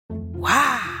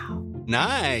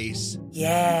Nice.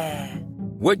 Yeah.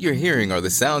 What you're hearing are the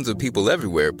sounds of people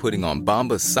everywhere putting on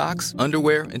Bombas socks,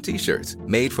 underwear, and T-shirts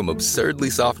made from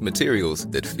absurdly soft materials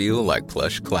that feel like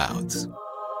plush clouds.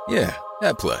 Yeah,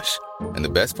 that plush. And the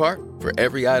best part? For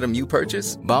every item you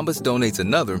purchase, Bombas donates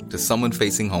another to someone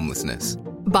facing homelessness.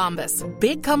 Bombas.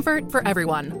 Big comfort for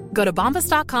everyone. Go to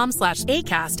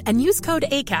bombas.com/ACAST and use code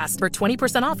ACAST for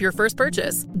 20% off your first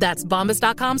purchase. That's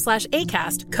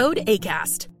bombas.com/ACAST. Code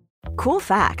ACAST. Cool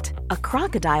fact, a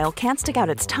crocodile can't stick out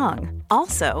its tongue.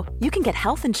 Also, you can get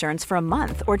health insurance for a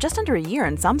month or just under a year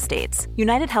in some states.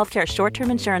 United Healthcare short-term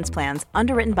insurance plans,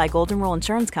 underwritten by Golden Rule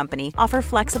Insurance Company, offer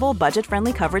flexible,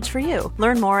 budget-friendly coverage for you.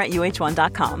 Learn more at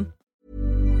UH1.com.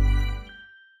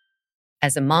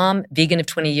 As a mom, vegan of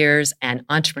 20 years, and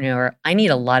entrepreneur, I need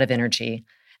a lot of energy.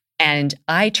 And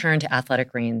I turn to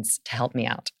Athletic Greens to help me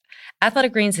out.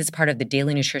 Athletic Greens is part of the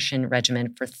daily nutrition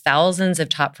regimen for thousands of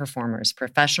top performers,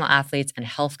 professional athletes, and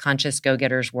health-conscious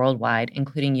go-getters worldwide,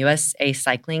 including USA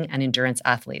cycling and endurance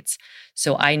athletes.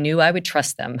 So I knew I would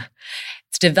trust them.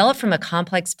 It's developed from a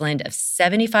complex blend of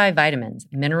 75 vitamins,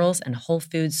 minerals, and whole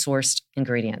food-sourced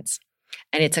ingredients.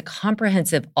 And it's a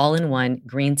comprehensive all-in-one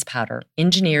greens powder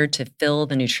engineered to fill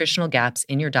the nutritional gaps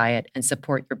in your diet and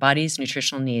support your body's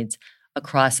nutritional needs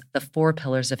across the 4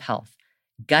 pillars of health: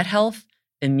 gut health,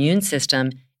 immune system,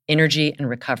 energy, and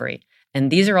recovery. And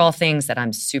these are all things that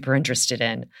I'm super interested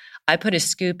in. I put a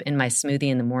scoop in my smoothie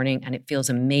in the morning, and it feels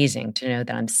amazing to know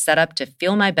that I'm set up to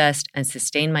feel my best and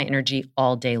sustain my energy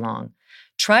all day long.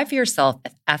 Try for yourself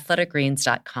at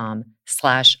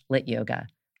athleticgreens.com/lityoga.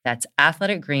 That's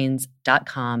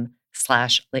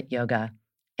athleticgreens.com/lityoga.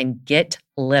 And get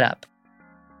lit up.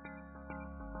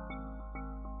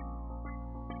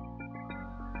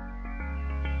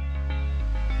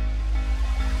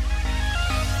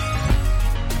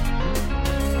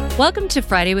 Welcome to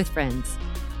Friday with Friends.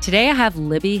 Today I have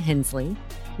Libby Hensley.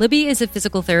 Libby is a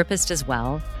physical therapist as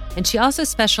well, and she also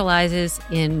specializes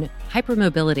in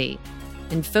hypermobility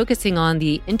and focusing on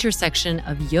the intersection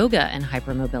of yoga and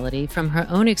hypermobility from her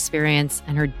own experience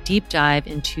and her deep dive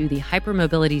into the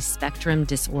hypermobility spectrum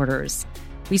disorders.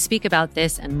 We speak about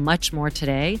this and much more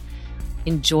today.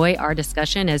 Enjoy our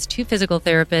discussion as 2 physical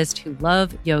therapists who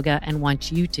love yoga and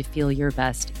want you to feel your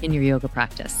best in your yoga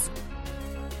practice.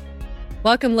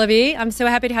 Welcome, Libby. I'm so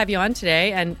happy to have you on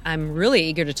today, and I'm really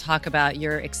eager to talk about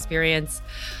your experience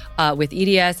with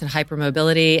EDS and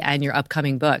hypermobility and your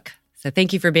upcoming book. So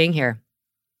thank you for being here.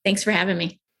 Thanks for having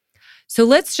me. So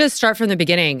let's just start from the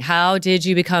beginning. How did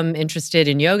you become interested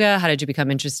in yoga? How did you become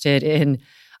interested in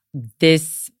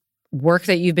this work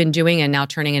that you've been doing and now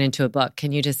turning it into a book?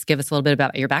 Can you just give us a little bit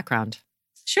about your background?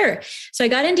 Sure. So I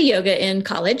got into yoga in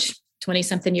college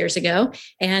 20-something years ago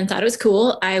and thought it was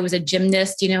cool. I was a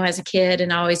gymnast, as a kid,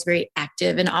 and always very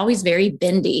active and always very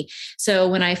bendy. So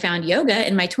when I found yoga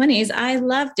in my 20s, I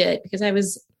loved it because I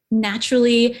was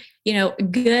naturally,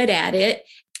 good at it.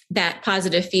 That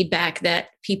positive feedback that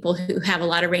people who have a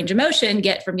lot of range of motion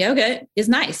get from yoga is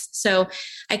nice. So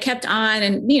I kept on,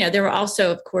 and, there were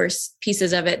also, of course,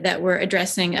 pieces of it that were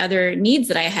addressing other needs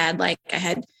that I had, like I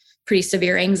had pretty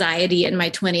severe anxiety in my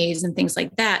 20s and things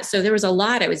like that. So there was a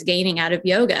lot I was gaining out of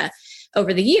yoga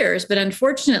over the years. But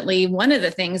unfortunately, one of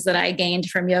the things that I gained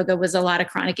from yoga was a lot of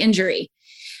chronic injury.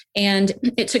 And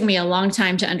it took me a long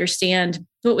time to understand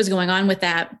what was going on with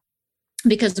that,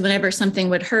 because whenever something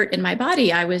would hurt in my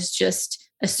body, I was just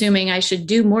assuming I should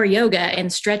do more yoga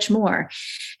and stretch more.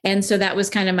 And so that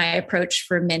was kind of my approach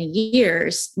for many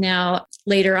years. Now,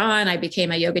 later on, I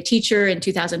became a yoga teacher in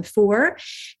 2004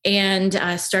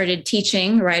 and started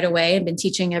teaching right away and been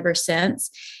teaching ever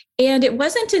since. And it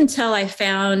wasn't until I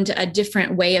found a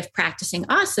different way of practicing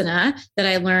asana that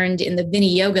I learned in the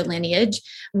Vinyasa lineage,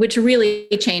 which really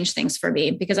changed things for me,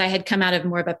 because I had come out of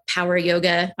more of a power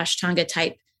yoga, Ashtanga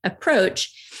type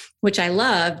approach, which I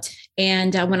loved.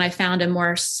 And when I found a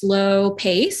more slow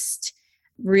paced,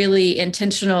 really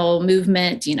intentional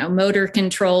movement, motor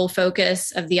control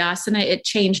focus of the asana, it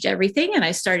changed everything. And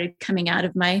I started coming out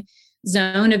of my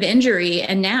zone of injury.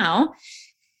 And now,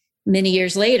 many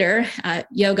years later,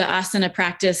 yoga asana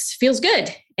practice feels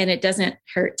good and it doesn't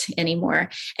hurt anymore.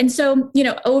 And so,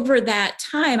 over that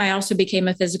time, I also became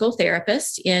a physical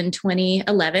therapist in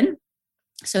 2011.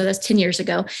 So that's 10 years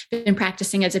ago. Been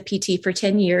practicing as a PT for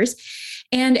 10 years.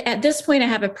 And at this point, I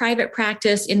have a private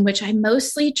practice in which I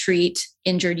mostly treat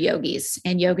injured yogis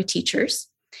and yoga teachers.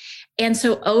 And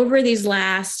so over these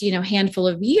last, handful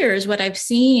of years, what I've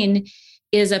seen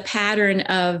is a pattern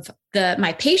of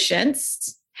my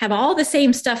patients have all the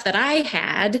same stuff that I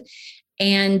had,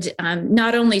 and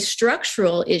not only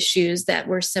structural issues that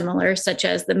were similar, such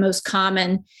as the most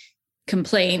common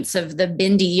complaints of the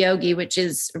bindi yogi, which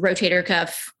is rotator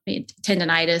cuff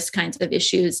tendonitis kinds of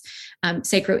issues,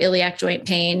 sacroiliac joint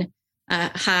pain,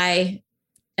 high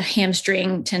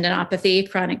hamstring tendinopathy,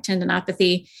 chronic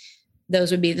tendinopathy.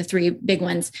 Those would be the three big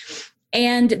ones.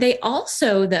 And they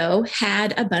also, though,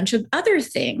 had a bunch of other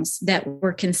things that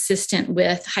were consistent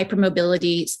with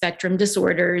hypermobility spectrum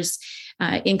disorders,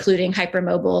 including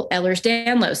hypermobile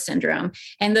Ehlers-Danlos syndrome.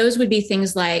 And those would be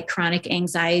things like chronic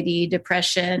anxiety,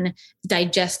 depression,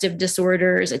 digestive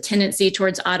disorders, a tendency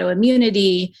towards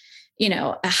autoimmunity,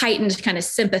 a heightened kind of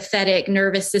sympathetic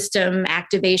nervous system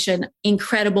activation,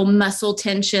 incredible muscle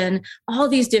tension, all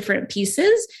these different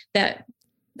pieces that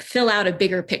fill out a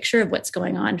bigger picture of what's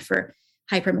going on for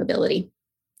hypermobility.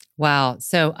 Wow.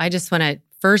 So I just want to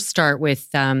first start with,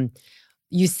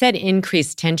 you said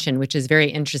increased tension, which is very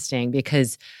interesting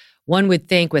because one would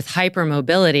think with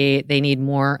hypermobility, they need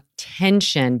more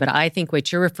tension. But I think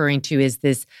what you're referring to is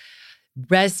this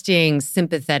resting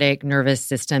sympathetic nervous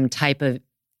system type of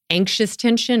anxious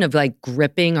tension of like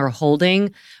gripping or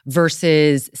holding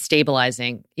versus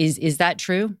stabilizing. Is that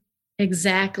true?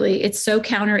 Exactly. It's so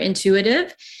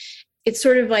counterintuitive. It's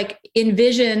sort of like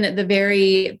envision the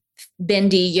very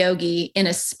bendy yogi in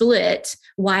a split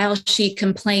while she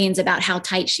complains about how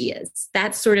tight she is.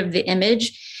 That's sort of the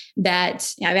image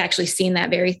that I've actually seen, that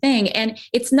very thing. And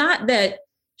it's not that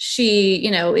she,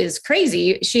 is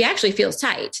crazy. She actually feels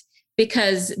tight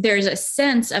because there's a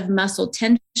sense of muscle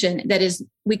tension that is,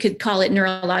 we could call it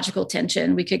neurological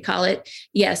tension. We could call it,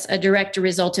 yes, a direct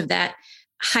result of that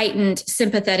heightened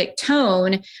sympathetic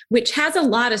tone, which has a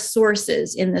lot of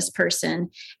sources in this person.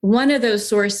 One of those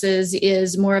sources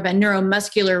is more of a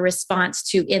neuromuscular response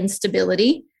to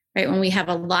instability, right? When we have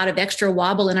a lot of extra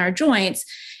wobble in our joints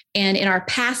and in our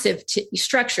passive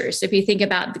structures. So if you think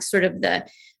about sort of the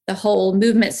whole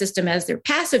movement system as their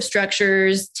passive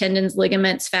structures, tendons,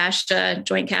 ligaments, fascia,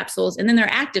 joint capsules, and then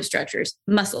their active structures,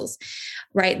 muscles,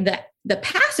 right? The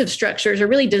passive structures are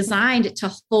really designed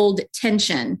to hold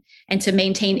tension and to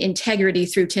maintain integrity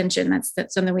through tension.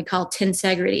 That's something we call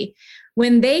tensegrity.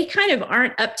 When they kind of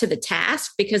aren't up to the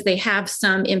task because they have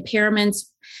some impairments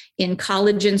in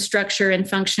collagen structure and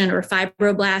function or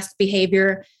fibroblast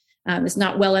behavior, is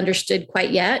not well understood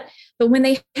quite yet. But when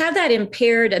they have that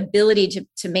impaired ability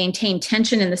to maintain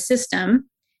tension in the system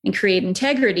and create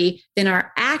integrity, then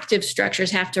our active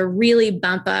structures have to really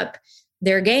bump up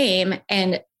their game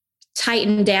and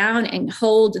tighten down and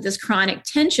hold this chronic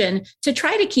tension to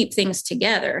try to keep things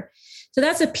together. So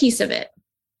that's a piece of it.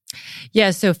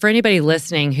 Yeah. So for anybody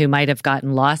listening who might have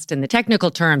gotten lost in the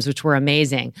technical terms, which were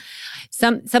amazing,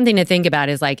 something to think about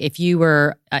is like if you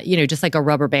were, just like a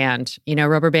rubber band,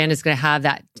 rubber band is going to have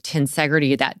that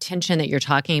tensegrity, that tension that you're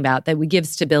talking about that would give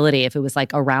stability if it was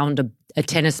like around a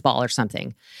tennis ball or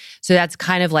something. So that's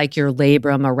kind of like your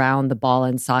labrum around the ball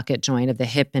and socket joint of the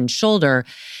hip and shoulder.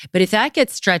 But if that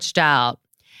gets stretched out,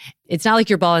 it's not like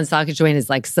your ball and socket joint is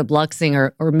like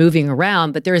subluxing or moving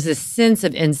around, but there's a sense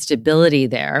of instability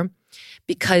there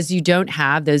because you don't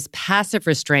have those passive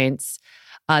restraints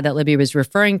that Libby was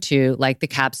referring to, like the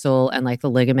capsule and like the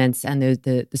ligaments and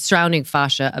the surrounding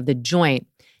fascia of the joint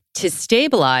to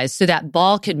stabilize so that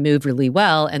ball can move really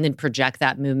well and then project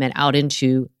that movement out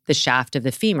into the shaft of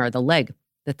the femur, the leg,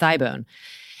 the thigh bone.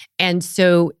 And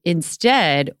so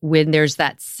instead, when there's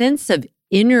that sense of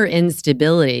inner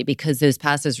instability because those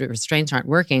passive restraints aren't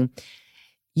working,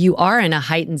 you are in a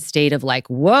heightened state of like,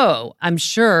 whoa, I'm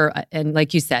sure. And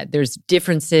like you said, there's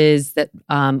differences that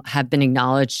have been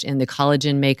acknowledged in the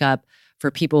collagen makeup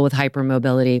for people with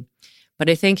hypermobility. But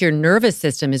I think your nervous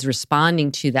system is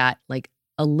responding to that, like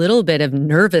a little bit of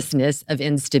nervousness of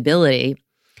instability.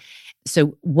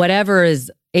 So whatever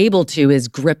is able to is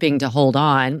gripping to hold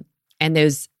on. And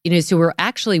those, so we're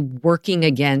actually working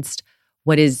against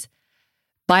what is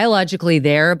biologically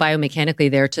there, biomechanically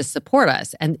there to support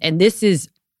us. And this is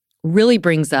really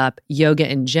brings up yoga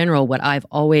in general, what I've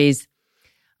always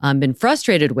been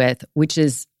frustrated with, which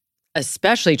is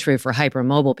especially true for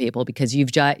hypermobile people, because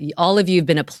all of you have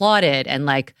been applauded and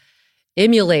like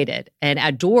emulated and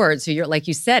adored. So you're, like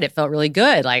you said, it felt really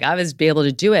good. Like I was able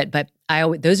to do it, but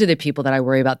those are the people that I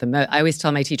worry about the most. I always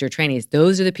tell my teacher trainees,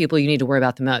 those are the people you need to worry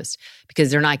about the most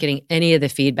because they're not getting any of the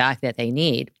feedback that they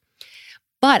need.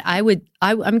 But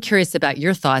I'm curious about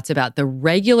your thoughts about the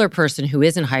regular person who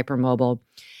isn't hypermobile,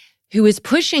 who is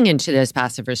pushing into those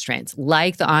passive restraints,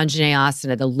 like the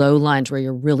Anjaneyasana, the low lunge where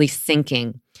you're really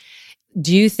sinking.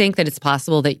 Do you think that it's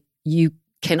possible that you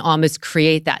can almost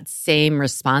create that same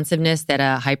responsiveness that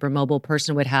a hypermobile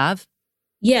person would have?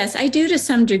 Yes, I do to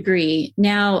some degree.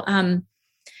 Now,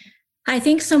 I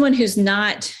think someone who's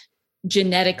not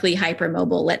genetically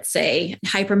hypermobile, let's say,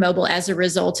 hypermobile as a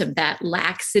result of that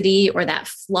laxity or that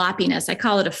floppiness. I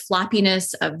call it a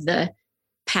floppiness of the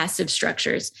passive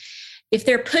structures. If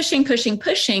they're pushing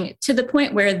to the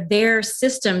point where their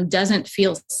system doesn't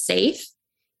feel safe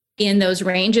in those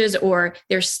ranges, or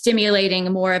they're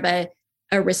stimulating more of a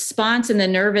response in the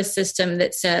nervous system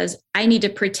that says, I need to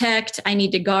protect, I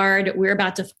need to guard, we're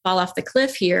about to fall off the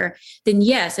cliff here, then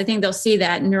yes, I think they'll see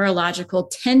that neurological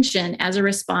tension as a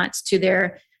response to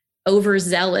their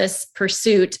overzealous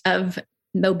pursuit of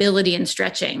mobility and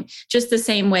stretching, just the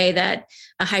same way that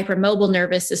a hypermobile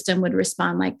nervous system would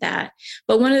respond like that.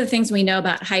 But one of the things we know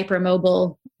about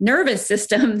hypermobile nervous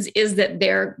systems is that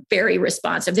they're very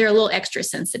responsive. They're a little extra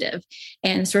sensitive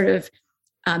and sort of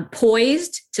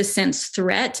poised to sense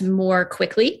threat more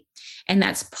quickly. And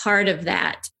that's part of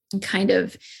that kind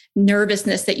of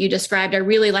nervousness that you described. I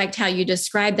really liked how you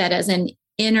described that as an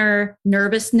inner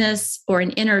nervousness or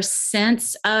an inner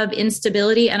sense of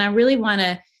instability. And I really want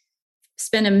to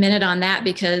spend a minute on that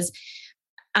because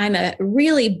I'm a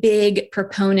really big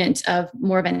proponent of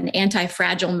more of an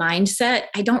anti-fragile mindset.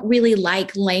 I don't really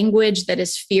like language that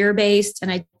is fear-based,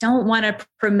 and I don't want to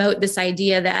promote this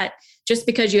idea that just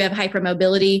because you have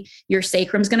hypermobility, your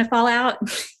sacrum's going to fall out.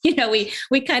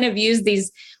 We kind of use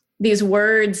these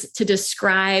words to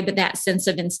describe that sense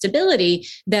of instability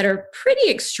that are pretty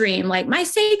extreme, like my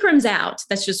sacrum's out.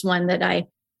 That's just one that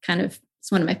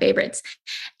it's one of my favorites.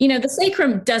 The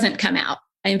sacrum doesn't come out.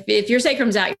 And if your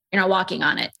sacrum's out, you're not walking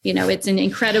on it. It's an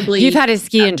incredibly... You've had a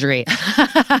ski injury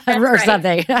or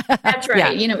something. That's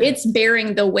right. Yeah. It's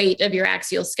bearing the weight of your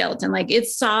axial skeleton. Like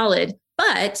it's solid,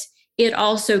 but it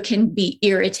also can be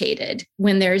irritated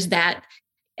when there's that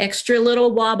extra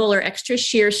little wobble or extra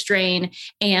shear strain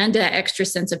and an extra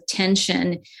sense of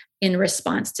tension in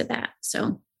response to that.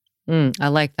 So I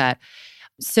like that.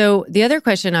 So the other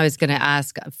question I was going to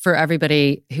ask for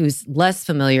everybody who's less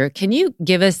familiar, can you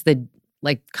give us the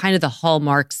kind of the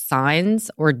hallmark signs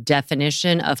or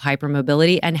definition of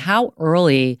hypermobility, and how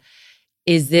early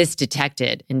is this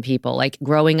detected in people? Like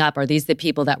growing up, are these the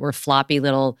people that were floppy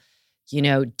little,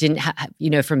 didn't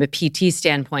have, from a PT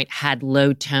standpoint, had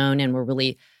low tone and were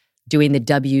really doing the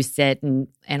W sit and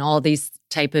all these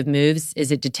type of moves?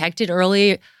 Is it detected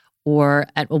early, or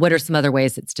what are some other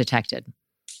ways it's detected?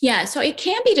 Yeah, so it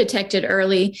can be detected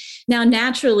early. Now,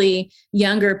 naturally,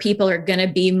 younger people are going to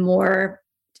be more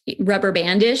rubber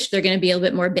bandish. They're going to be a little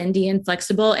bit more bendy and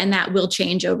flexible, and that will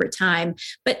change over time.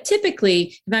 But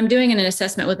typically, if I'm doing an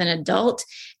assessment with an adult,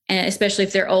 and especially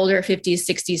if they're older, 50s,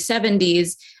 60s,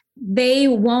 70s, they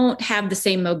won't have the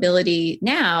same mobility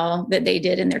now that they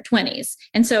did in their 20s.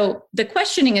 And so the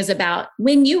questioning is about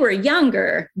when you were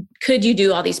younger, could you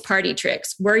do all these party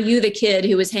tricks? Were you the kid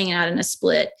who was hanging out in a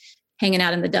split, hanging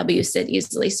out in the W sit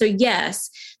easily? So yes,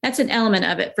 that's an element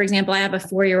of it. For example, I have a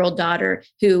 4-year-old daughter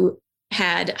who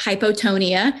had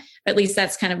hypotonia, at least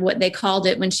that's kind of what they called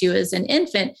it when she was an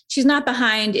infant. She's not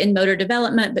behind in motor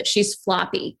development, but she's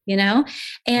floppy, and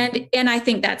I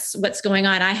think that's what's going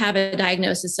on. I have a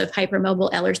diagnosis of hypermobile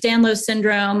Ehlers-Danlos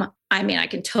syndrome. I mean, I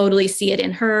can totally see it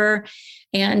in her,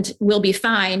 and we'll be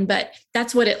fine, but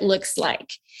that's what it looks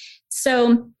like.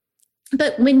 So,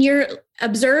 but when you're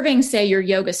observing, say, your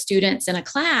yoga students in a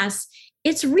class,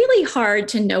 it's really hard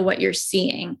to know what you're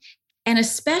seeing. And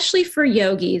especially for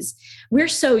yogis, we're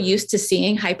so used to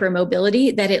seeing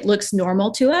hypermobility that it looks normal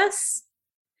to us.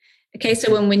 Okay,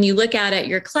 so when you look out at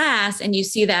your class and you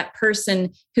see that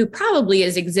person who probably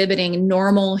is exhibiting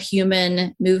normal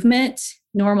human movement,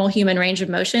 normal human range of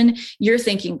motion, you're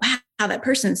thinking, wow, that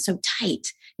person's so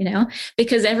tight,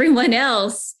 because everyone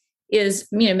else is,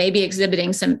 maybe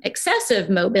exhibiting some excessive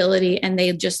mobility and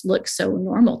they just look so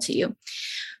normal to you.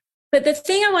 But the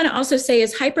thing I want to also say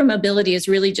is hypermobility is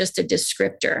really just a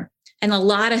descriptor. And a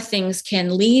lot of things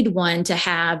can lead one to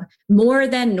have more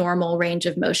than normal range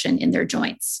of motion in their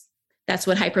joints. That's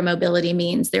what hypermobility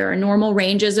means. There are normal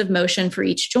ranges of motion for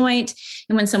each joint.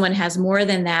 And when someone has more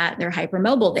than that, they're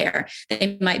hypermobile there.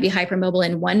 They might be hypermobile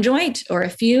in one joint or a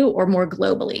few or more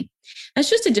globally. That's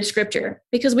just a descriptor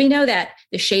because we know that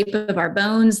the shape of our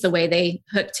bones, the way they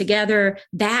hook together,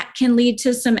 that can lead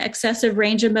to some excessive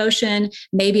range of motion.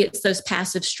 Maybe it's those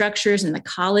passive structures and the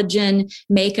collagen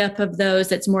makeup of those.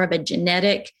 That's more of a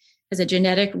genetic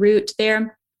root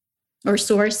there or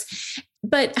source.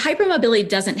 But hypermobility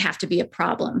doesn't have to be a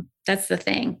problem. That's the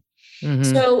thing. Mm-hmm.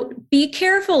 So be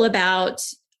careful about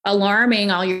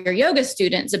alarming all your yoga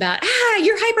students about,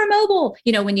 you're hypermobile,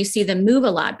 when you see them move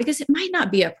a lot, because it might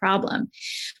not be a problem.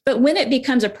 But when it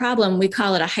becomes a problem, we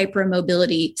call it a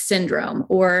hypermobility syndrome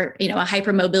or, a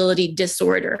hypermobility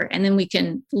disorder. And then we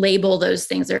can label those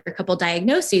things. There are a couple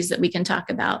diagnoses that we can talk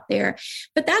about there,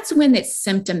 but that's when it's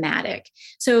symptomatic.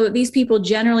 So these people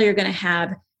generally are going to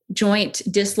have joint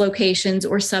dislocations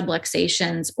or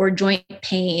subluxations or joint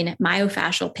pain,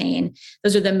 myofascial pain.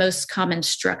 Those are the most common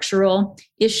structural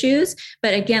issues.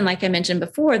 But again, like I mentioned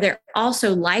before, they're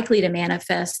also likely to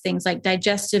manifest things like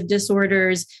digestive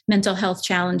disorders, mental health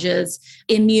challenges,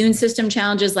 immune system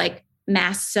challenges like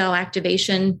mast cell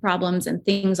activation problems and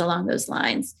things along those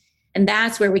lines. And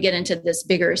that's where we get into this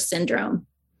bigger syndrome.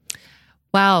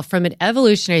 Wow. From an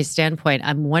evolutionary standpoint,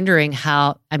 I'm wondering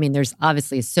there's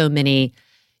obviously so many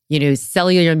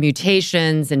cellular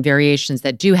mutations and variations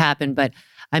that do happen, but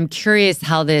I'm curious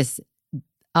how these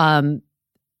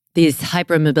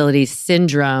hypermobility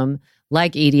syndrome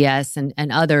like EDS and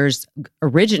others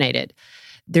originated.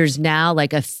 There's now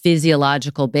like a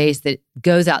physiological base that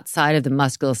goes outside of the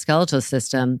musculoskeletal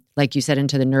system, like you said,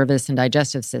 into the nervous and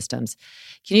digestive systems.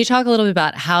 Can you talk a little bit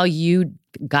about how you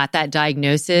got that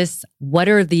diagnosis? What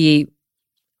are do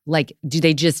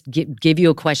they just give you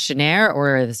a questionnaire,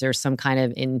 or is there some kind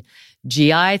of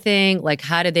GI thing? Like,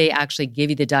 how do they actually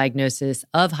give you the diagnosis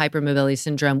of hypermobility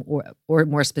syndrome or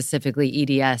more specifically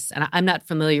EDS? And I'm not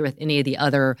familiar with any of the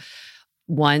other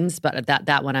ones, but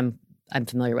that one I'm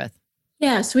familiar with.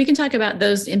 Yeah, so we can talk about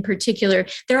those in particular.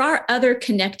 There are other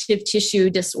connective tissue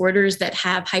disorders that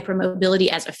have hypermobility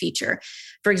as a feature.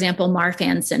 For example,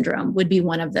 Marfan syndrome would be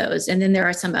one of those. And then there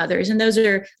are some others, and those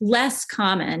are less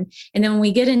common. And then when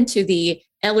we get into the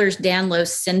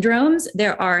Ehlers-Danlos syndromes,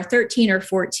 there are 13 or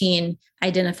 14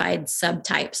 identified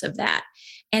subtypes of that.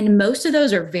 And most of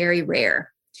those are very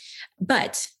rare.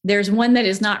 But there's one that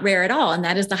is not rare at all, and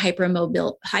that is the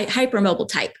hypermobile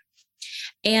type.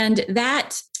 And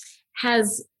that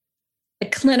has a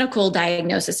clinical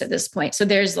diagnosis at this point. So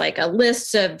there's like a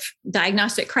list of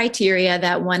diagnostic criteria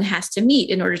that one has to meet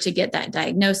in order to get that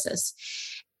diagnosis.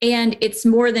 And it's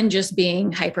more than just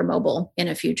being hypermobile in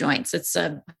a few joints. It's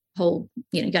a whole,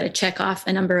 you got to check off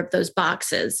a number of those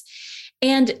boxes.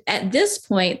 And at this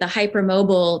point, the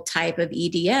hypermobile type of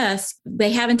EDS,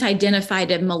 they haven't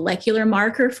identified a molecular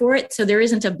marker for it. So there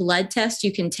isn't a blood test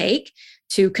you can take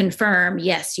to confirm,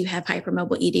 yes, you have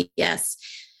hypermobile EDS.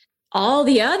 All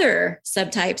the other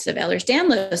subtypes of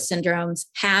Ehlers-Danlos syndromes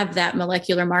have that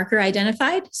molecular marker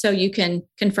identified, so you can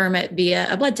confirm it via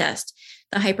a blood test.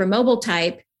 The hypermobile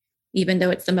type, even though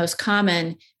it's the most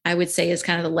common, I would say is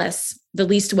kind of the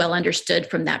least well understood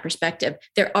from that perspective.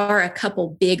 There are a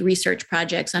couple big research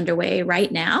projects underway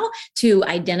right now to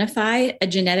identify a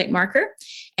genetic marker.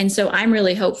 And so I'm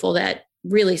really hopeful that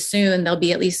really soon there'll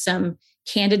be at least some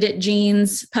candidate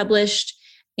genes published,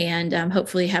 and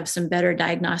hopefully have some better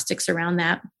diagnostics around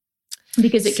that,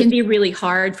 because it can be really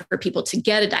hard for people to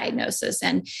get a diagnosis.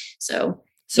 And so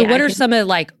what are some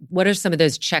of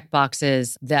those check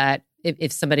boxes that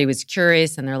if somebody was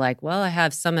curious and they're like, well, I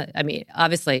have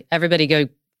obviously everybody go,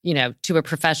 to a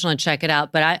professional and check it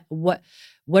out, but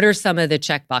what are some of the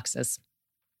check boxes?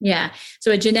 Yeah.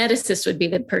 So a geneticist would be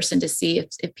the person to see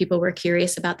if people were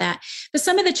curious about that. But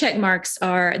some of the check marks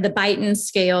are the Beighton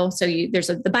scale. So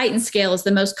the Beighton scale is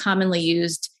the most commonly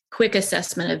used quick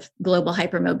assessment of global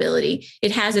hypermobility.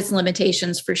 It has its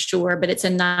limitations for sure, but it's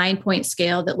a 9-point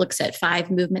scale that looks at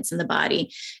 5 movements in the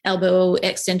body: elbow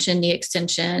extension, knee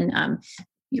extension,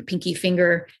 your pinky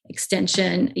finger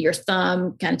extension, your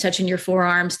thumb kind of touching your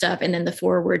forearm stuff, and then the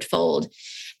forward fold,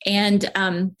 and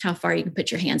how far you can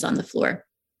put your hands on the floor.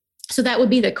 So that would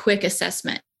be the quick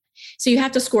assessment. So you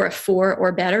have to score a 4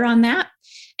 or better on that.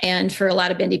 And for a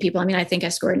lot of bendy people, I think I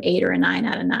scored an 8 or a 9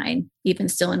 out of 9, even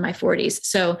still in my 40s.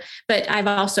 So, but I've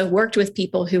also worked with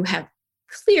people who have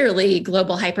clearly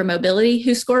global hypermobility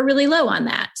who score really low on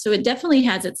that. So it definitely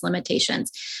has its limitations.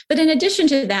 But in addition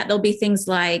to that, there'll be things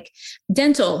like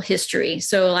dental history.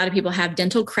 So a lot of people have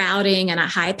dental crowding and a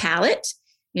high palate.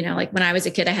 Like when I was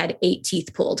a kid, I had 8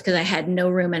 teeth pulled because I had no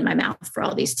room in my mouth for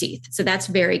all these teeth. So that's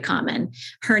very common.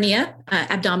 Hernia,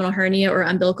 abdominal hernia or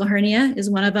umbilical hernia is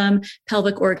one of them.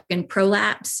 Pelvic organ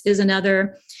prolapse is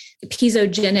another.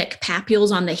 Pisogenic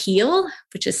papules on the heel,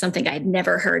 which is something I'd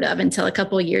never heard of until a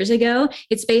couple of years ago.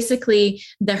 It's basically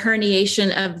the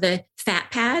herniation of the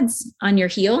fat pads on your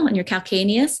heel, on your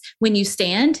calcaneus, when you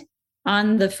stand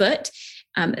on the foot.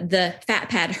 The fat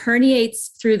pad herniates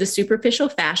through the superficial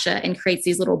fascia and creates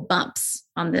these little bumps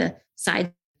on the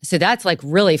side. So that's like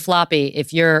really floppy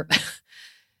if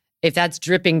that's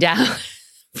dripping down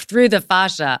through the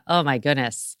fascia. Oh my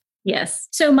goodness. Yes.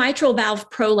 So mitral valve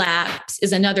prolapse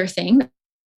is another thing. It's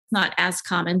not as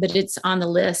common, but it's on the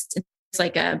list. It's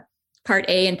like a part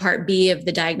A and part B of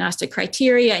the diagnostic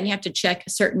criteria, and you have to check a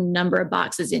certain number of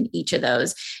boxes in each of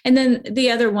those. And then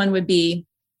the other one would be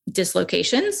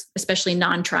dislocations, especially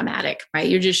non-traumatic, right?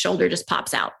 Your shoulder just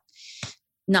pops out.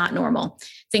 Not normal.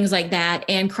 Things like that.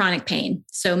 And chronic pain.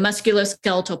 So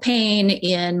musculoskeletal pain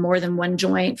in more than one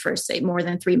joint for, say, more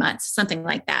than 3 months, something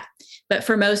like that. But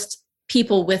for most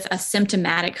people with a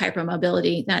symptomatic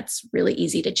hypermobility, that's really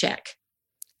easy to check.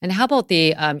 And how about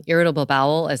the irritable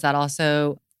bowel? Is that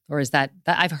also, or is that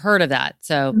I've heard of that.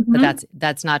 So, but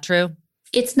that's not true?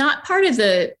 It's not part of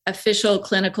the official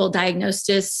clinical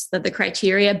diagnosis of the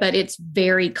criteria, but it's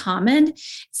very common.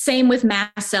 Same with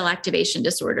mast cell activation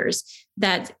disorders,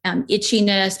 that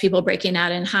itchiness, people breaking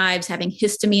out in hives, having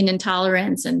histamine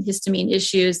intolerance and histamine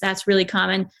issues. That's really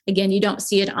common. Again, you don't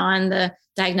see it on the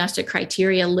diagnostic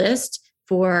criteria list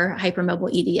for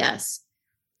hypermobile EDS.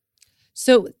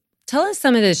 So tell us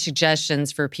some of the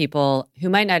suggestions for people who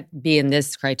might not be in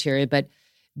this criteria, but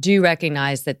do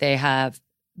recognize that they have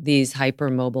these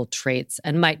hypermobile traits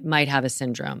and might have a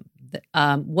syndrome.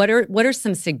 What are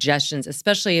some suggestions,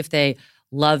 especially if they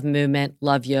love movement,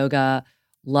 love yoga,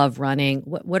 love running?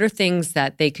 What are things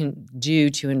that they can do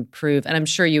to improve? And I'm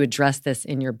sure you address this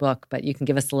in your book, but you can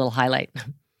give us a little highlight.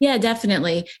 Yeah,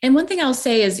 definitely. And one thing I'll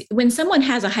say is when someone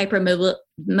has a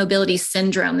hypermobility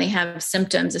syndrome, they have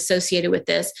symptoms associated with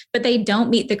this, but they don't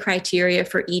meet the criteria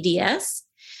for EDS,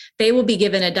 they will be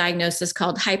given a diagnosis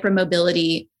called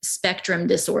hypermobility spectrum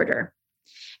disorder.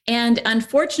 And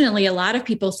unfortunately, a lot of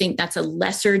people think that's a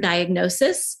lesser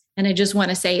diagnosis. And I just want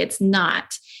to say it's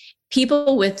not.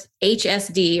 People with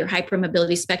HSD or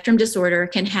hypermobility spectrum disorder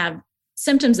can have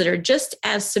symptoms that are just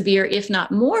as severe, if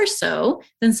not more so,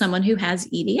 than someone who has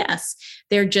EDS.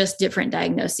 They're just different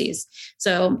diagnoses.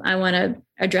 So I want to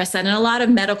address that. And a lot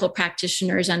of medical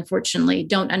practitioners, unfortunately,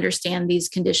 don't understand these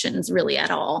conditions really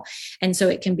at all. And so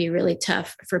it can be really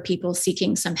tough for people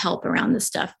seeking some help around this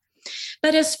stuff.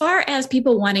 But as far as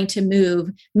people wanting to move,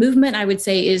 movement, I would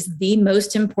say, is the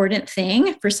most important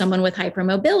thing for someone with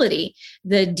hypermobility.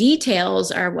 The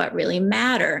details are what really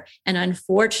matter. And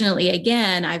unfortunately,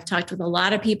 again, I've talked with a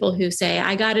lot of people who say,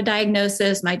 I got a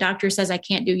diagnosis. My doctor says I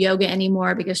can't do yoga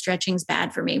anymore because stretching's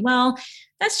bad for me. Well,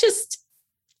 that's just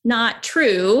not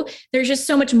true. There's just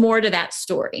so much more to that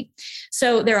story.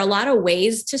 So there are a lot of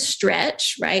ways to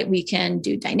stretch, right? We can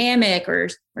do dynamic or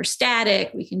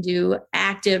static. We can do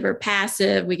active or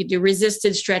passive. We could do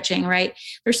resisted stretching, right?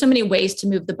 There's so many ways to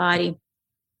move the body.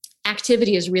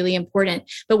 Activity is really important.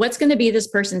 But what's going to be this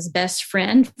person's best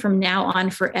friend from now on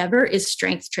forever is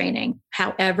strength training,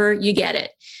 however you get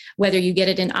it. Whether you get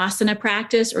it in asana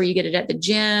practice or you get it at the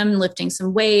gym, lifting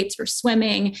some weights or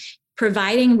swimming,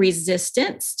 providing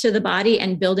resistance to the body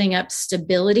and building up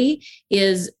stability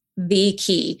is the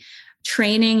key.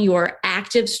 Training your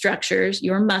active structures,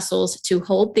 your muscles to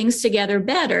hold things together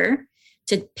better,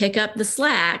 to pick up the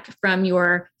slack from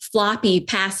your floppy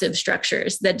passive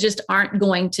structures that just aren't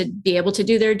going to be able to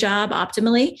do their job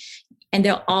optimally. And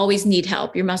they'll always need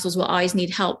help. Your muscles will always need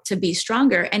help to be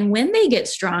stronger. And when they get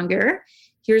stronger,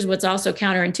 here's what's also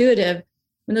counterintuitive.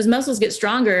 When those muscles get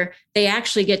stronger, they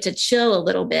actually get to chill a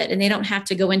little bit and they don't have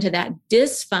to go into that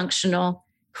dysfunctional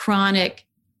chronic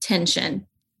tension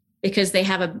because they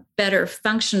have a better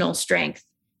functional strength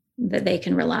that they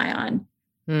can rely on.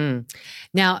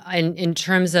 Now, in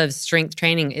terms of strength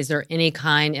training, is there any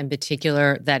kind in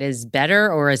particular that is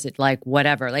better, or is it like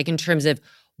whatever? Like in terms of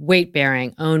weight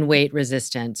bearing, own weight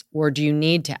resistance, or do you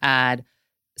need to add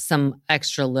some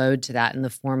extra load to that in the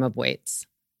form of weights?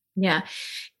 Yeah,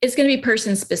 it's going to be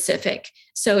person specific.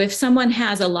 So if someone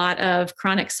has a lot of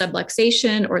chronic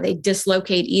subluxation or they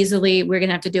dislocate easily, we're going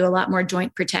to have to do a lot more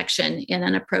joint protection in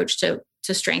an approach to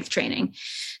strength training.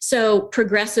 So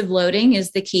progressive loading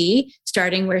is the key,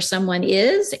 starting where someone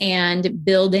is and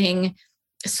building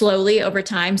slowly over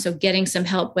time. So getting some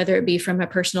help, whether it be from a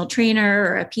personal trainer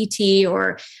or a PT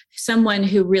or someone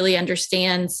who really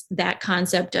understands that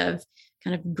concept of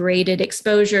kind of graded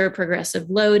exposure, progressive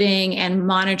loading, and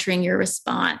monitoring your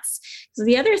response. So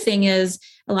the other thing is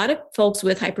a lot of folks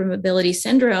with hypermobility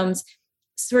syndromes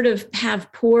sort of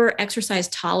have poor exercise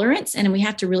tolerance, and we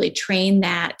have to really train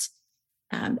that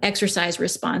exercise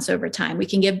response over time. We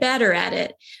can get better at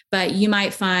it, but you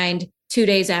might find 2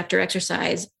 days after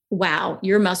exercise, wow,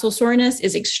 your muscle soreness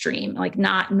is extreme, like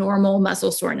not normal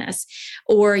muscle soreness.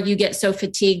 Or you get so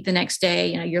fatigued the next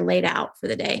day, you're laid out for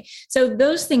the day. So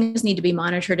those things need to be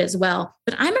monitored as well.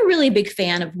 But I'm a really big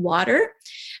fan of water,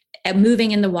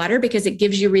 moving in the water, because it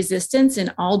gives you resistance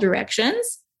in all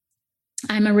directions.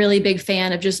 I'm a really big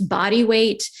fan of just body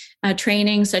weight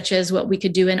training, such as what we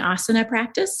could do in asana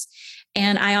practice.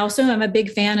 And I also am a big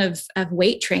fan of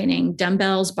weight training,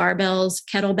 dumbbells, barbells,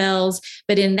 kettlebells.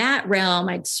 But in that realm,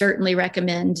 I'd certainly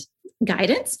recommend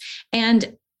guidance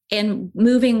and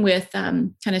moving with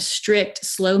kind of strict,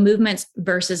 slow movements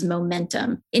versus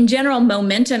momentum. In general,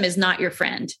 momentum is not your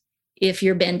friend if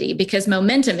you're bendy, because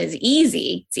momentum is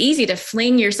easy. It's easy to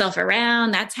fling yourself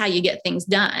around. That's how you get things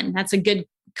done. That's a good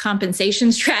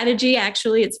compensation strategy.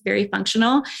 Actually, it's very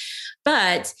functional.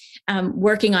 But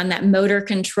working on that motor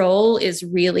control is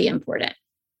really important.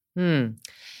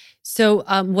 So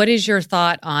what is your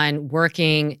thought on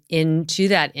working into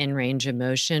that in-range of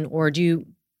motion, or do you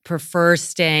prefer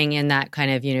staying in that kind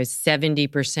of,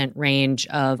 70% range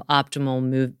of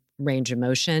optimal range of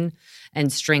motion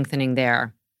and strengthening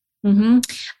there? Mm-hmm.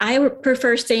 I would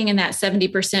prefer staying in that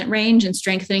 70% range and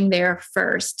strengthening there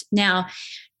first. Now,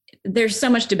 there's so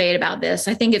much debate about this.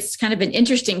 I think it's kind of an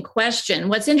interesting question.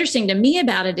 What's interesting to me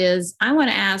about it is I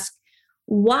want to ask,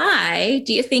 why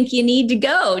do you think you need to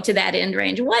go to that end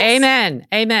range?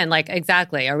 Amen. Like,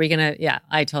 exactly. Are we going to, yeah,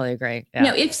 I totally agree.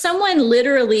 Yeah. If someone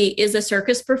literally is a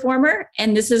circus performer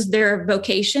and this is their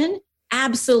vocation,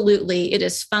 absolutely, it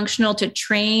is functional to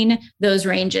train those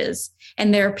ranges.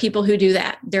 And there are people who do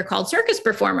that. They're called circus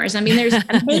performers. I mean, there's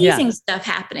amazing stuff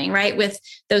happening, right, with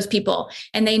those people.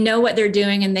 And they know what they're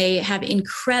doing and they have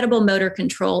incredible motor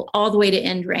control all the way to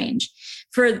end range.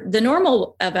 For the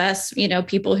normal of us,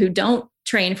 people who don't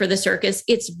train for the circus,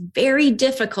 it's very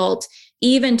difficult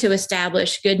even to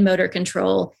establish good motor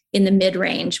control in the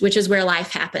mid-range, which is where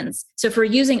life happens. So if we're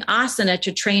using asana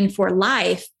to train for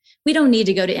life, we don't need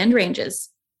to go to end ranges.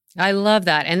 I love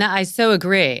that. And I so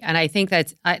agree. And I think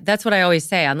that's what I always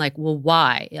say. I'm like, well,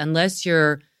 why? Unless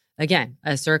you're, again,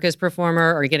 a circus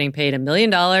performer or getting paid $1 million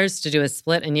to do a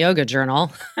split in yoga journal,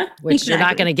 which you're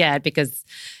not going to get because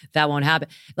that won't happen.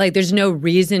 Like, there's no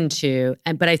reason to.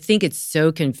 But I think it's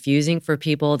so confusing for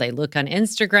people. They look on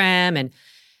Instagram and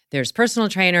there's personal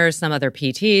trainers, some other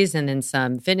PTs, and then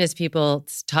some fitness people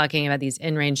talking about these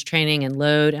in-range training and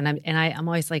load. And I'm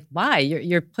always like, why?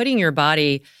 You're putting your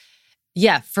body.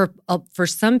 Yeah, for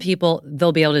some people,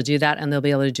 they'll be able to do that and they'll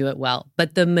be able to do it well.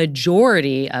 But the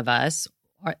majority of us,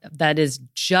 that is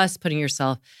just putting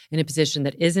yourself in a position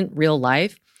that isn't real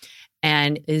life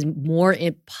and is more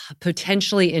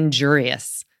potentially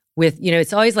injurious with,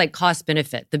 it's always like cost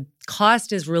benefit. The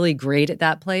cost is really great at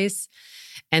that place.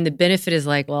 And the benefit is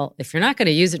like, well, if you're not going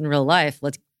to use it in real life,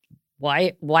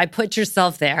 why put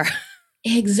yourself there?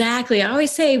 Exactly. I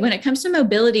always say when it comes to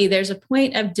mobility, there's a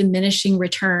point of diminishing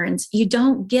returns. You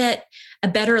don't get a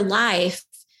better life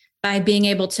by being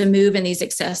able to move in these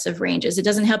excessive ranges. It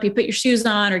doesn't help you put your shoes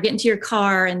on or get into your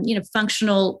car and,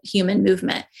 functional human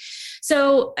movement.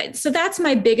 So that's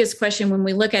my biggest question when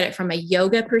we look at it from a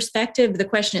yoga perspective. The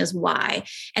question is why?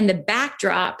 And the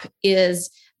backdrop is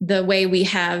the way we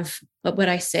have, what would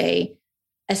I say,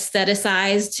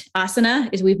 aestheticized asana,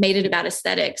 is we've made it about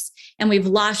aesthetics and we've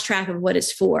lost track of what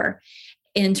it's for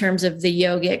in terms of the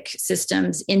yogic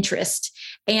system's interest.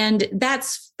 And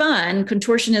that's fun.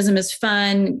 Contortionism is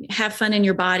fun. Have fun in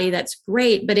your body. That's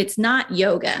great, but it's not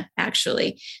yoga,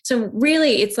 actually. So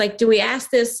really, it's like, do we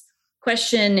ask this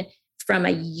question from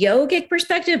a yogic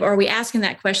perspective, or are we asking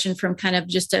that question from kind of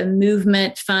just a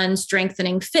movement, fun,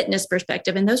 strengthening, fitness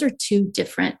perspective? And those are two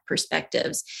different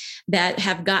perspectives that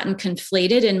have gotten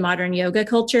conflated in modern yoga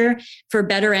culture for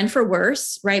better and for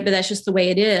worse, right? But that's just the way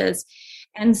it is.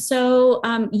 And so,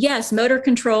 yes, motor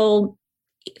control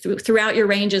throughout your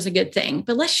range is a good thing,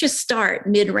 but let's just start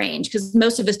mid-range because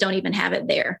most of us don't even have it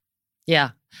there.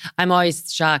 Yeah. I'm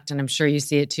always shocked, and I'm sure you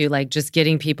see it too, like just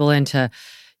getting people into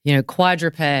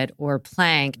quadruped or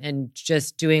plank and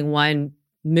just doing one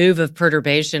move of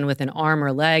perturbation with an arm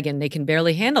or leg, and they can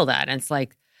barely handle that. And it's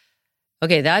like,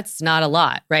 okay, that's not a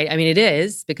lot, right? I mean, it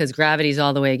is because gravity's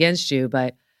all the way against you,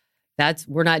 but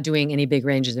we're not doing any big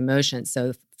ranges of motion.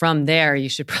 So from there, you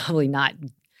should probably not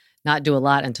do a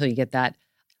lot until you get that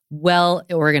well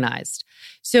organized.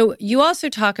 So you also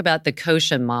talk about the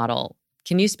Kosha model.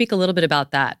 Can you speak a little bit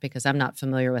about that? Because I'm not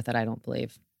familiar with it, I don't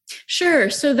believe. Sure.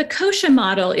 So the Kosha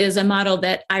model is a model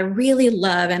that I really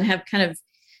love and have kind of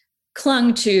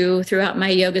clung to throughout my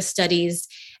yoga studies.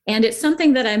 And it's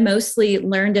something that I mostly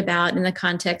learned about in the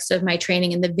context of my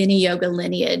training in the Vinaya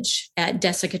lineage at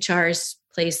Desikachar's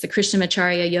place, the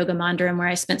Krishnamacharya Yoga Mandiram, where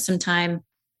I spent some time,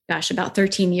 about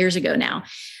 13 years ago now.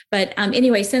 But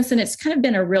anyway, since then, it's kind of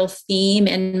been a real theme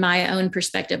in my own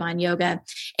perspective on yoga.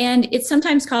 And it's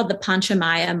sometimes called the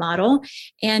Panchamaya model.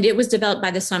 And it was developed by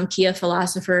the Samkhya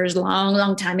philosophers long,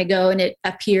 long time ago. And it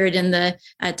appeared in the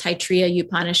Taittiriya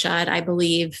Upanishad, I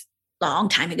believe, long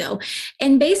time ago.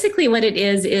 And basically what it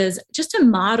is just a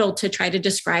model to try to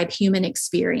describe human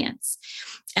experience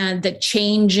and the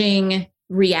changing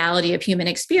reality of human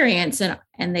experience.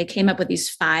 And they came up with these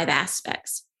 5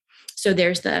 aspects. So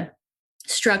there's the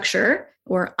structure,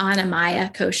 or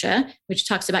Annamaya Kosha, which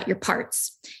talks about your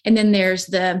parts. And then there's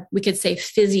we could say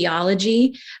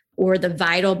physiology, or the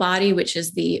vital body, which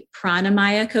is the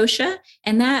Pranamaya Kosha.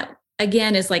 And that,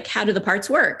 again, is like, how do the parts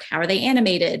work? How are they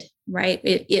animated, right?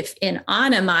 If in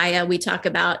Annamaya, we talk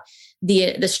about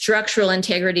the structural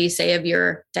integrity, say, of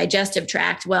your digestive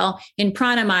tract. Well, in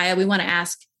Pranamaya, we want to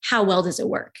ask, how well does it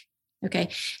work? Okay.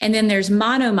 And then there's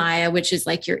Manomaya, which is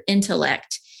like your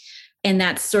intellect. And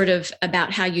that's sort of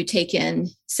about how you take in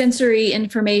sensory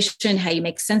information, how you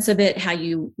make sense of it, how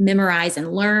you memorize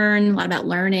and learn, a lot about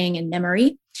learning and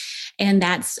memory. And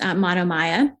that's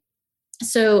Manomaya.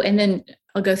 So, and then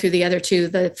I'll go through the other 2.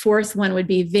 The 4th one would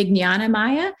be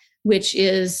Vijnanamaya, which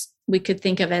is, we could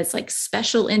think of as like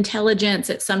special intelligence.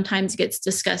 It sometimes gets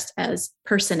discussed as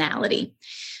personality.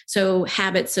 So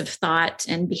habits of thought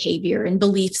and behavior and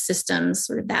belief systems,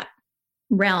 sort of that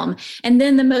realm. And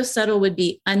then the most subtle would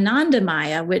be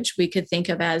Anandamaya, which we could think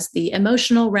of as the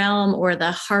emotional realm, or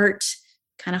the heart,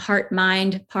 kind of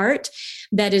heart-mind part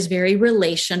that is very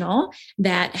relational,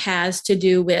 that has to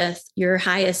do with your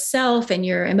highest self and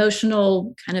your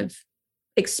emotional kind of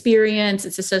experience.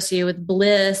 It's associated with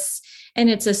bliss, and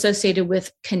it's associated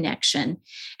with connection.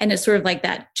 And it's sort of like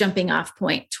that jumping off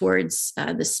point towards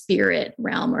the spirit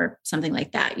realm, or something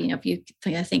like that. You know, if you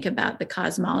think about the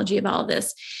cosmology of all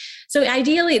this. So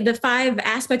ideally, the 5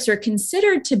 aspects are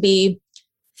considered to be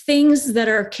things that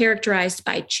are characterized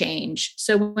by change.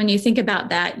 So when you think about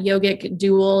that yogic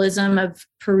dualism of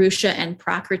Purusha and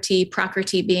Prakriti,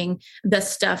 Prakriti being the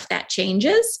stuff that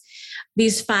changes,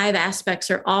 these 5 aspects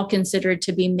are all considered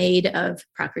to be made of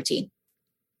Prakriti.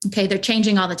 Okay, they're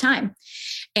changing all the time.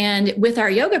 And with our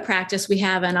yoga practice, we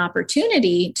have an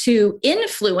opportunity to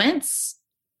influence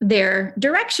their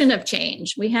direction of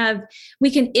change. We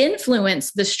can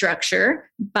influence the structure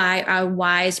by a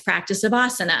wise practice of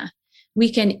asana.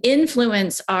 We can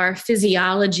influence our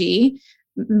physiology,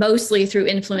 mostly through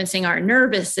influencing our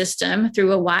nervous system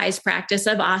through a wise practice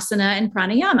of asana and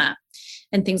pranayama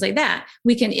and things like that.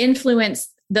 We can influence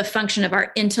the function of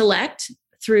our intellect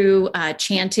through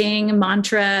chanting,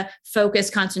 mantra, focus,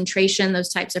 concentration,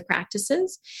 those types of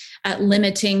practices,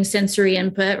 limiting sensory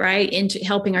input, right? Into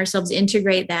helping ourselves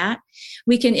integrate that.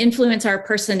 We can influence our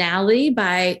personality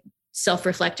by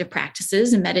self-reflective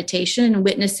practices and meditation and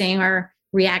witnessing our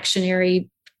reactionary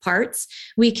parts.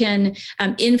 We can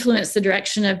influence the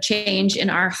direction of change in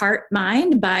our heart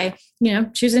mind by,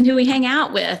 choosing who we hang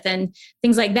out with and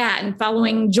things like that, and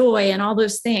following joy and all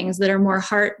those things that are more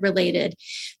heart related.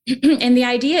 And the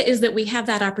idea is that we have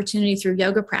that opportunity through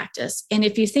yoga practice. And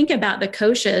if you think about the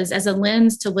koshas as a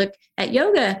lens to look at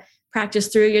yoga practice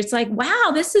through, it's like,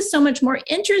 wow, this is so much more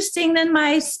interesting than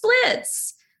my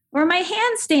splits or my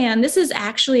handstand. This is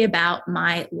actually about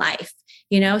my life,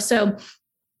 so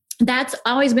that's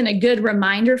always been a good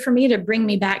reminder for me to bring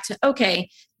me back to, okay,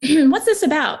 what's this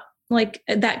about? Like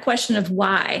that question of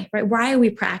why, right? Why are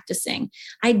we practicing?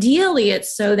 Ideally,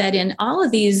 it's so that in all of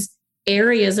these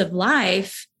areas of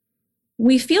life,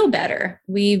 we feel better.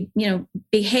 We,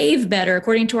 behave better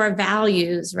according to our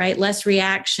values, right? Less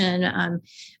reaction,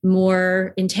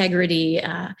 more integrity,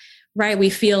 right? We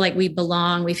feel like we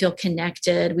belong. We feel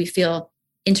connected. We feel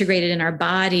integrated in our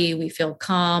body. We feel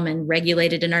calm and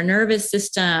regulated in our nervous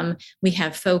system. We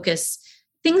have focus,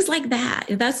 things like that.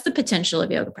 That's the potential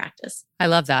of yoga practice. I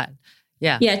love that.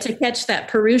 Yeah. Yeah. To catch that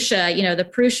Purusha, the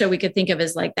Purusha we could think of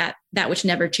as like that which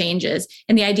never changes.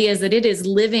 And the idea is that it is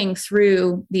living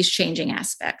through these changing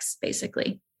aspects,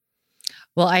 basically.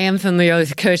 Well, I am familiar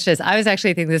with koshas. I was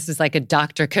actually thinking this is like a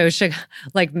Dr. Kosha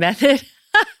like method.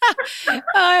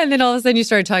 And then all of a sudden you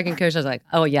started talking koshas. I was like,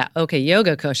 oh yeah, okay,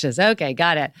 yoga koshas. Okay,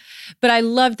 got it. But I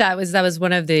loved that was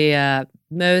one of the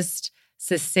most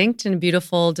succinct and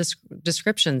beautiful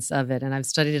descriptions of it. And I've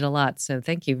studied it a lot. So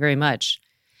thank you very much.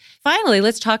 Finally,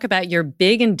 let's talk about your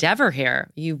big endeavor here.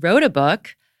 You wrote a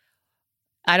book.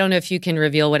 I don't know if you can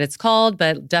reveal what it's called,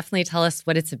 but definitely tell us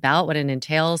what it's about, what it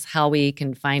entails, how we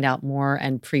can find out more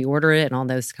and pre-order it and all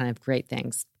those kind of great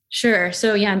things. Sure.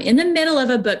 So yeah, I'm in the middle of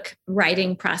a book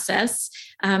writing process,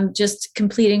 just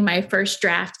completing my first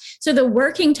draft. So the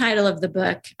working title of the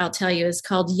book, I'll tell you, is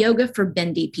called Yoga for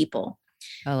Bendy People.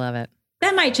 I love it.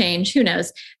 That might change, who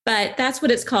knows? But that's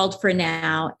what it's called for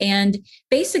now. And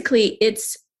basically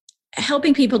it's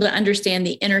helping people to understand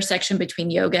the intersection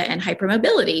between yoga and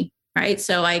hypermobility. right?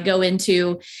 So I go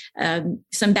into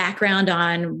some background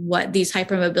on what these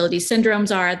hypermobility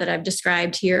syndromes are that I've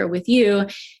described here with you,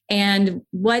 and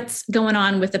what's going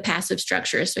on with the passive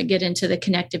structure. So I get into the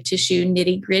connective tissue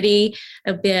nitty gritty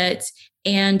a bit.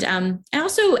 And I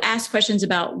also ask questions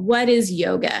about what is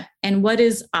yoga and what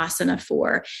is asana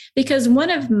for? Because one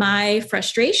of my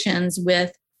frustrations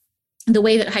with the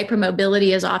way that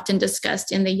hypermobility is often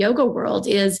discussed in the yoga world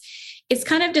is it's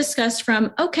kind of discussed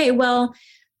from, okay, well,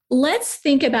 let's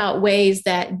think about ways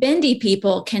that bendy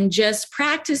people can just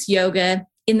practice yoga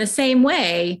in the same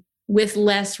way with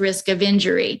less risk of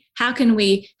injury. How can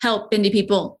we help bendy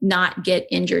people not get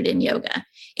injured in yoga?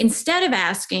 Instead of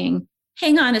asking,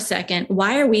 hang on a second,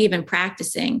 why are we even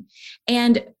practicing?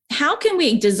 And how can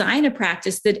we design a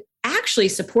practice that actually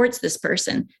supports this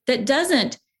person, that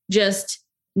doesn't just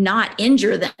not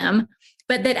injure them,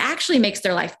 but that actually makes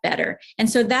their life better? And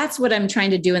so that's what I'm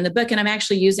trying to do in the book. And I'm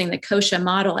actually using the Kosha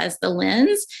model as the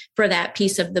lens for that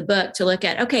piece of the book to look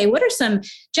at, okay, what are some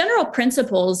general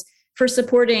principles for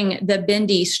supporting the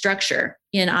bendy structure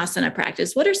in asana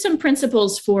practice? What are some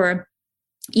principles for,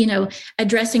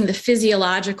 addressing the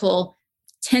physiological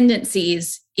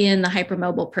tendencies in the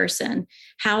hypermobile person?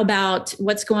 How about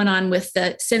what's going on with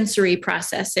the sensory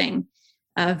processing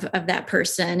of that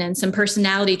person and some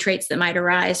personality traits that might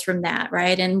arise from that,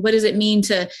 right? And what does it mean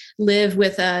to live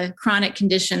with a chronic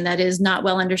condition that is not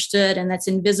well understood and that's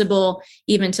invisible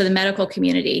even to the medical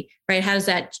community, right? How does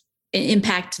that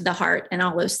impact the heart and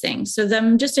all those things? So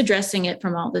I'm just addressing it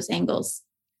from all those angles.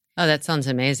 Oh, that sounds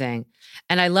amazing.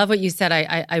 And I love what you said.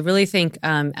 I really think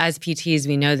as PTs,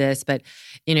 we know this, but,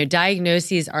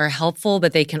 diagnoses are helpful,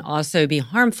 but they can also be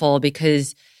harmful,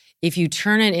 because if you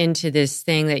turn it into this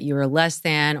thing that you're less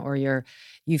than, or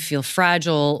you feel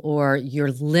fragile, or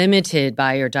you're limited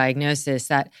by your diagnosis,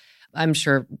 that I'm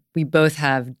sure we both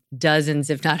have dozens,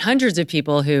 if not hundreds of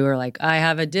people who are like, I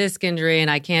have a disc injury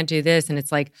and I can't do this. And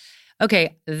it's like,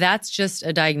 okay, that's just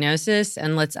a diagnosis,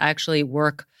 and let's actually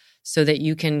work so that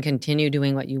you can continue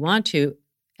doing what you want to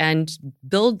and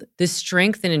build the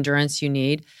strength and endurance you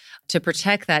need to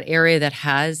protect that area that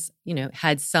has,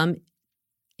 had some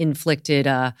inflicted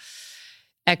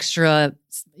extra,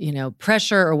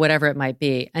 pressure or whatever it might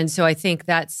be. And so I think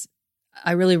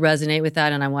I really resonate with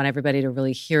that. And I want everybody to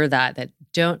really hear that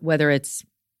whether it's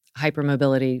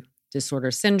hypermobility disorder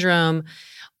syndrome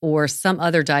or some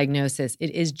other diagnosis,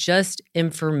 it is just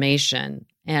information.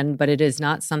 But it is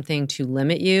not something to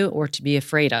limit you or to be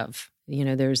afraid of.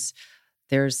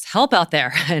 There's help out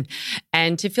there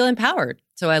and to feel empowered.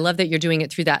 So I love that you're doing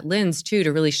it through that lens too,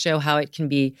 to really show how it can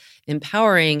be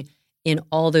empowering in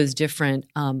all those different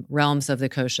realms of the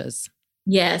koshas.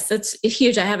 Yes, that's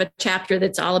huge. I have a chapter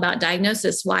that's all about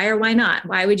diagnosis. Why or why not?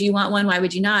 Why would you want one? Why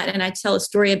would you not? And I tell a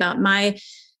story about my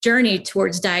journey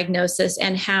towards diagnosis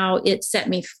and how it set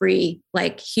me free,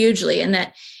 like hugely. And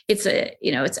that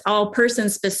it's all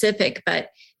person specific, but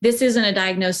this isn't a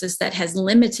diagnosis that has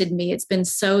limited me. It's been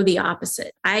so the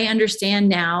opposite. I understand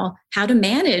now how to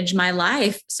manage my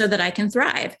life so that I can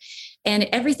thrive. And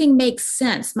everything makes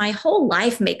sense. My whole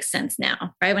life makes sense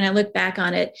now, right? When I look back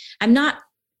on it, I'm not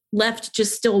left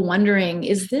just still wondering,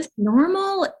 is this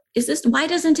normal? Why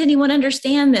doesn't anyone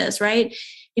understand this, right?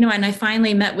 And I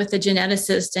finally met with the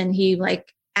geneticist, and he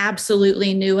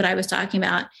absolutely knew what I was talking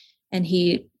about, and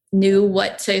he knew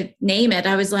what to name it.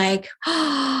 I was like,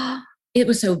 oh, it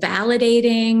was so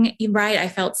validating, right? I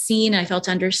felt seen, I felt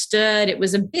understood. It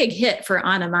was a big hit for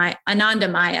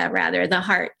Anandamaya, the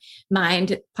heart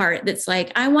mind part that's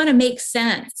like, I want to make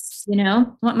sense, I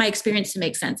want my experience to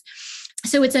make sense.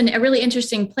 So it's a really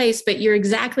interesting place, but you're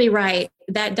exactly right.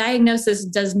 That diagnosis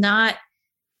does not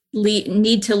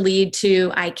need to lead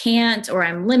to I can't, or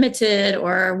I'm limited,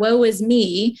 or woe is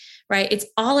me, right? It's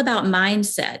all about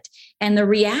mindset. And the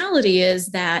reality is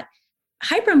that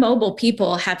hypermobile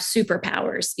people have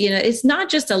superpowers. It's not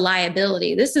just a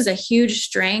liability. This is a huge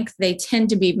strength. They tend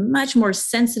to be much more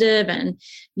sensitive and,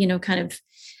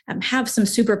 have some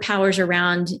superpowers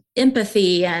around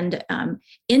empathy and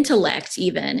intellect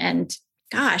even. And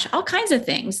gosh, all kinds of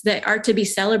things that are to be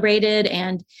celebrated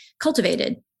and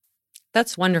cultivated.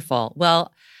 That's wonderful.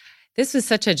 Well, this was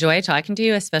such a joy talking to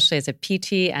you, especially as a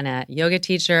PT and a yoga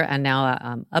teacher and now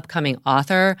an upcoming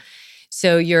author.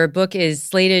 So your book is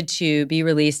slated to be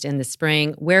released in the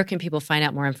spring. Where can people find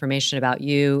out more information about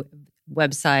you,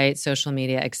 website, social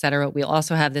media, et cetera? We'll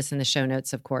also have this in the show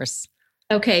notes, of course.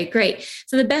 Okay, great.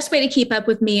 So the best way to keep up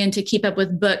with me and to keep up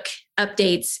with book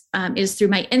updates is through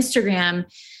my Instagram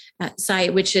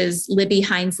site, which is Libby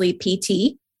Hinesley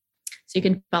PT. So you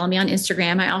can follow me on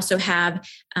Instagram. I also have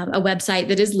a website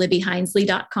that is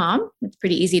libbyhinesley.com. It's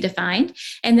pretty easy to find.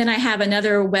 And then I have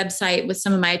another website with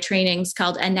some of my trainings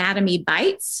called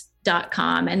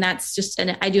anatomybites.com. And that's just,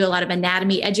 I do a lot of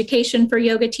anatomy education for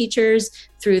yoga teachers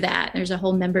through that. There's a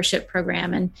whole membership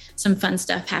program and some fun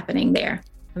stuff happening there.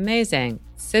 Amazing.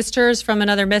 Sisters from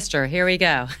another mister. Here we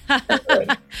go.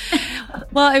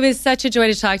 Well, it was such a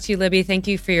joy to talk to you, Libby. Thank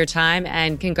you for your time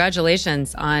and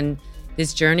congratulations on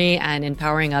this journey and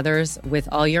empowering others with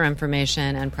all your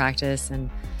information and practice. And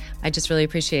I just really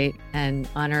appreciate and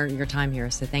honor your time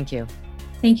here. So thank you.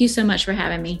 Thank you so much for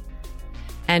having me.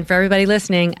 And for everybody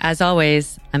listening, as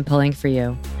always, I'm pulling for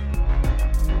you.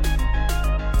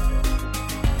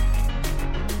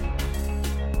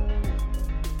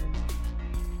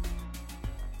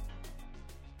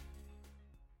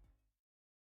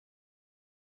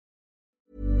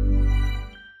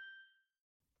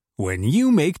 When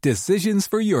you make decisions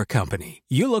for your company,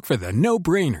 you look for the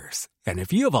no-brainers. And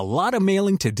if you have a lot of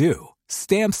mailing to do,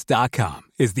 Stamps.com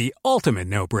is the ultimate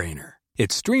no-brainer.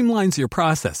 It streamlines your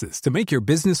processes to make your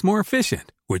business more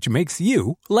efficient, which makes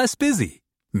you less busy.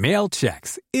 Mail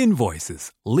checks,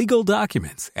 invoices, legal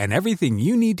documents, and everything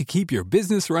you need to keep your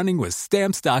business running with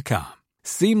Stamps.com.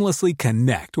 Seamlessly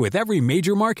connect with every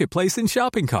major marketplace and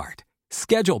shopping cart.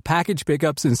 Schedule package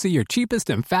pickups and see your cheapest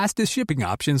and fastest shipping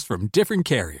options from different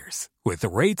carriers, with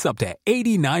rates up to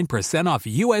 89% off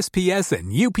USPS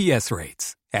and UPS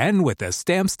rates. And with the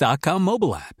Stamps.com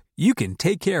mobile app, you can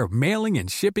take care of mailing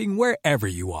and shipping wherever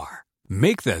you are.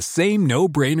 Make the same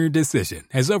no-brainer decision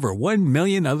as over 1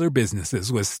 million other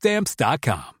businesses with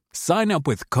Stamps.com. Sign up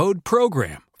with code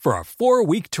PROGRAM for a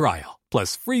 4-week trial,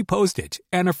 plus free postage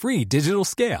and a free digital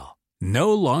scale.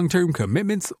 No long-term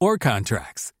commitments or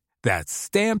contracts. That's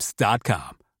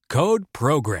Stamps.com. Code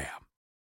PROGRAM.